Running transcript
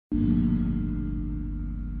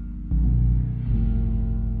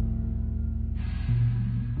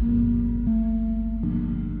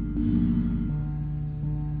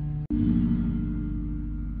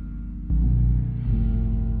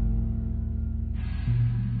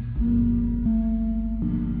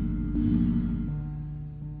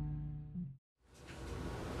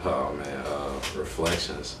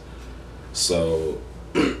Reflections. So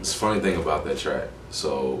it's a funny thing about that track.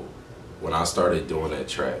 So when I started doing that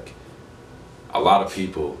track, a lot of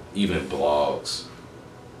people, even blogs,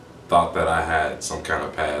 thought that I had some kind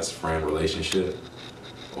of past friend relationship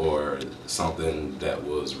or something that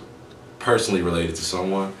was personally related to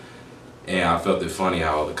someone. And I felt it funny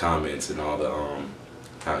how all the comments and all the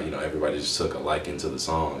how everybody just took a liking to the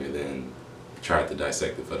song and then tried to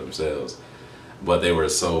dissect it for themselves. But they were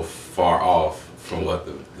so far off from what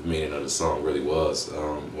the meaning of the song really was.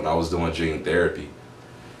 When I was doing gene therapy,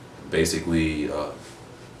 basically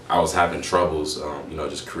I was having troubles,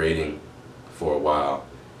 just creating for a while,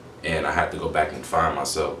 and I had to go back and find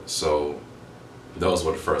myself. So those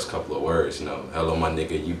were the first couple of words, hello my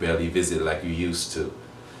nigga, you barely visit like you used to.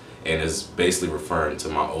 And it's basically referring to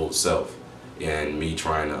my old self and me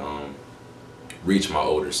trying to reach my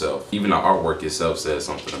older self. Even the artwork itself says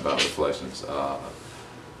something about reflections.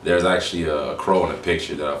 There's actually a crow in a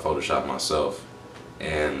picture that I photoshopped myself,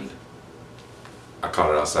 and I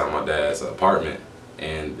caught it outside my dad's apartment,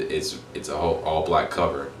 and it's a whole all black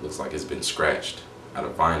cover. Looks like it's been scratched out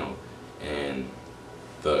of vinyl, and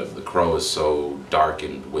the crow is so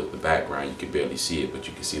darkened with the background you can barely see it, but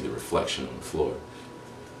you can see the reflection on the floor.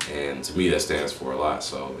 And to me that stands for a lot.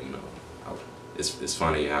 So it's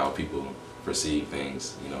funny how people perceive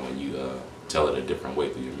things, when you tell it a different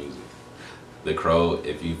way through your music. The crow,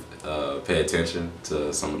 if you pay attention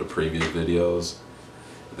to some of the previous videos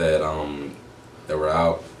that were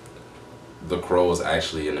out, the crow was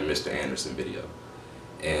actually in the Mr. Anderson video,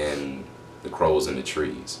 and the crow was in the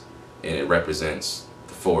trees, and it represents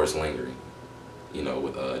the forest lingering,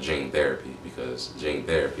 with gene therapy, because gene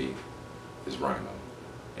therapy is RHINO,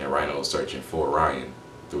 and RHINO is searching for Ryan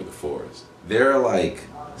through the forest. There are like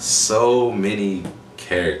so many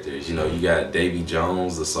characters. You got Davy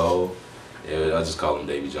Jones, the soul. I just call him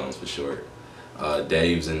Davy Jones for short.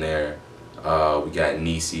 Dave's in there. We got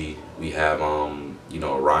Nisi. We have Ryan,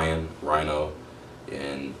 RHINO,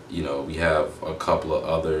 and we have a couple of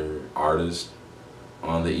other artists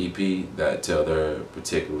on the EP that tell their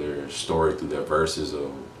particular story through their verses,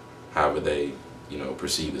 or however they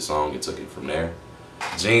perceive the song and took it from there.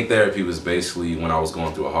 Gene therapy was basically when I was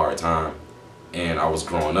going through a hard time and I was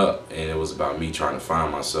growing up, and it was about me trying to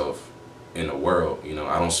find myself in the world.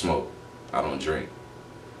 I don't smoke, I don't drink,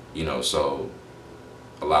 so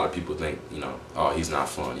a lot of people think, oh, he's not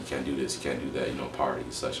fun, he can't do this, he can't do that, party,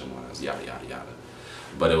 such and lines, yada yada yada.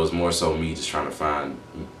 But it was more so me just trying to find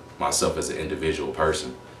myself as an individual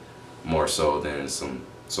person, more so than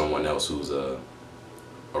someone else who's a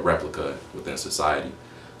replica within society.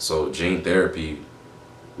 So gene therapy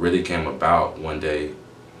really came about one day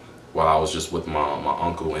while I was just with my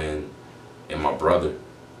uncle and my brother,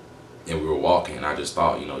 and we were walking, and I just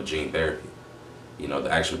thought, gene therapy. The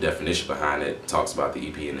actual definition behind it talks about the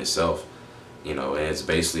EP in itself, and it's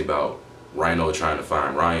basically about RHINO trying to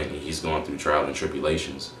find Ryan, and he's going through trials and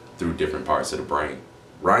tribulations through different parts of the brain.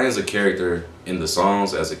 Ryan's a character in the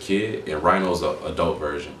songs as a kid, and RHINO's an adult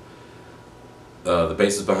version. The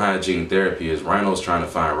basis behind gene therapy is RHINO's trying to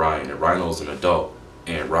find Ryan, and RHINO's an adult,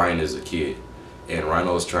 and Ryan is a kid. And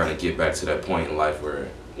RHINO's trying to get back to that point in life where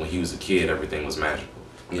when he was a kid, everything was magical.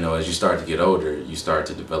 As you start to get older, you start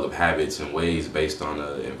to develop habits and ways based on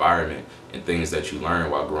the environment and things that you learn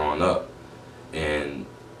while growing up. And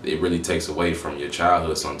it really takes away from your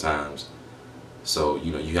childhood sometimes. So,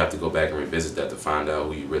 you have to go back and revisit that to find out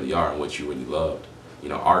who you really are and what you really loved.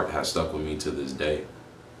 Art has stuck with me to this day.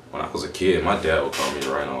 When I was a kid, my dad would call me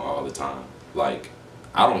RHINO all the time. Like,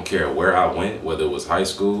 I don't care where I went, whether it was high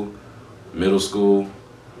school, middle school,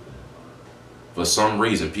 for some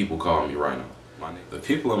reason people call me RHINO. The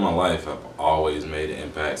people in my life have always made an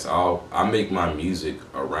impact. So I make my music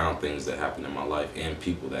around things that happen in my life and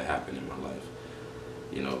people that happen in my life.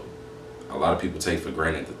 A lot of people take for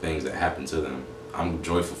granted the things that happen to them. I'm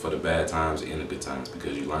joyful for the bad times and the good times,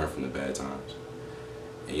 because you learn from the bad times.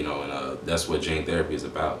 And that's what gene therapy is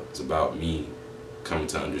about. It's about me coming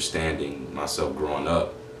to understanding myself growing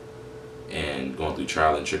up and going through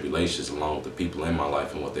trials and tribulations along with the people in my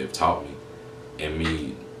life and what they've taught me, and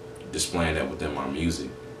me displaying that within my music.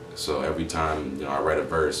 So every time I write a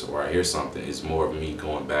verse or I hear something, it's more of me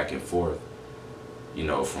going back and forth,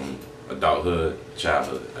 from adulthood,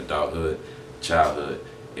 childhood,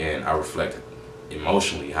 and I reflect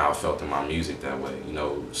emotionally how I felt in my music that way.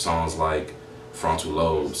 Songs like Frontal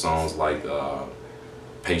Lobe, songs like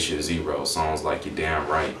Patient Zero, songs like You're Damn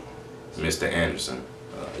Right, Mr. Anderson,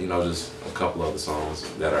 just a couple other songs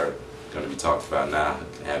that are going to be talked about now,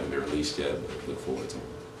 haven't been released yet, but look forward to them.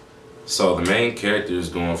 So the main characters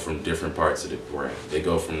going from different parts of the brain. They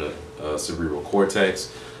go from the cerebral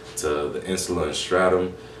cortex to the insula and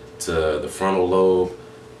stratum, to the frontal lobe,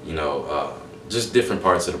 you know, just different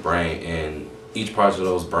parts of the brain, and each part of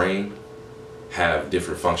those brain have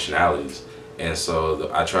different functionalities. And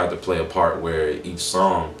so I tried to play a part where each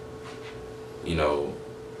song, you know,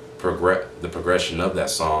 the progression of that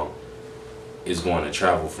song is going to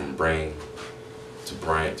travel from brain to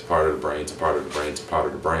brain, to part of the brain, to part of the brain, to part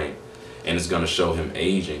of the brain. And it's going to show him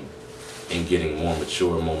aging and getting more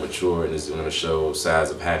mature, and it's going to show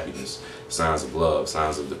signs of happiness, signs of love,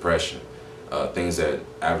 signs of depression, things that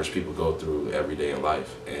average people go through every day in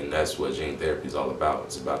life. And that's what gene therapy is all about.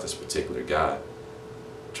 It's about this particular guy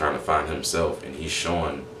trying to find himself, and he's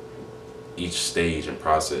showing each stage and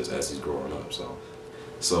process as he's growing up.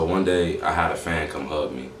 So one day I had a fan come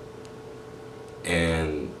hug me,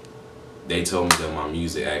 and they told me that my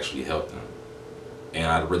music actually helped them. And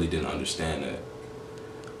I really didn't understand that.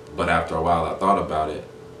 But after a while I thought about it,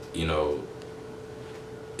 you know,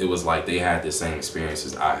 it was like they had the same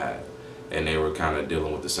experiences I had, and they were kind of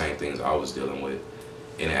dealing with the same things I was dealing with.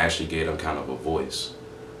 And it actually gave them kind of a voice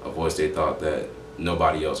they thought that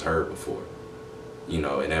nobody else heard before. You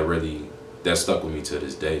know, and that stuck with me to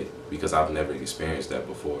this day, because I've never experienced that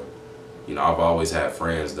before. You know, I've always had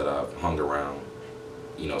friends that I've hung around,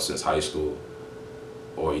 you know, since high school,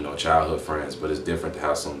 or, you know, childhood friends, but it's different to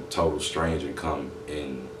have some total stranger come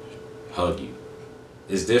and hug you.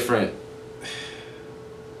 It's different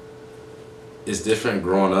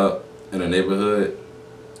growing up in a neighborhood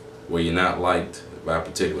where you're not liked by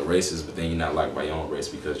particular races, but then you're not liked by your own race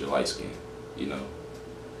because you're light skinned, you know.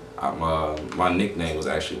 My nickname was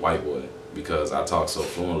actually White Boy because I talked so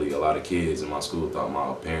fluently. A lot of kids in my school thought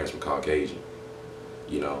my parents were Caucasian,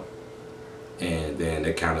 you know. And then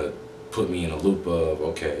they kind of put me in a loop of,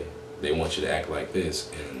 okay, they want you to act like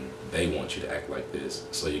this and they want you to act like this.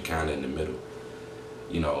 So you're kind of in the middle,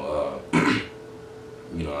 you know.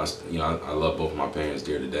 I love both of my parents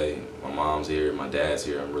dear today. My mom's here, my dad's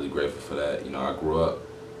here. I'm really grateful for that. You know, I grew up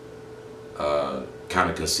kind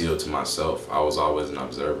of concealed to myself. I was always an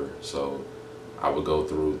observer, so I would go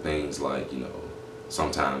through things like, you know,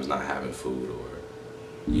 sometimes not having food, or,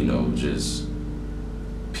 you know, just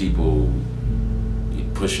people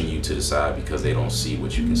pushing you to the side because they don't see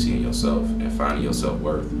what you can see in yourself, and finding your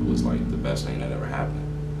self-worth was like the best thing that ever happened.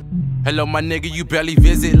 Hello, my nigga, you barely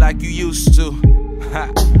visit like you used to.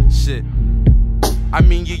 Ha, shit. I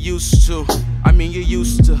mean you used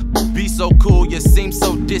to be so cool. You seem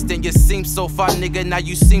so distant, you seem so far, nigga, now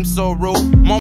you seem so rude.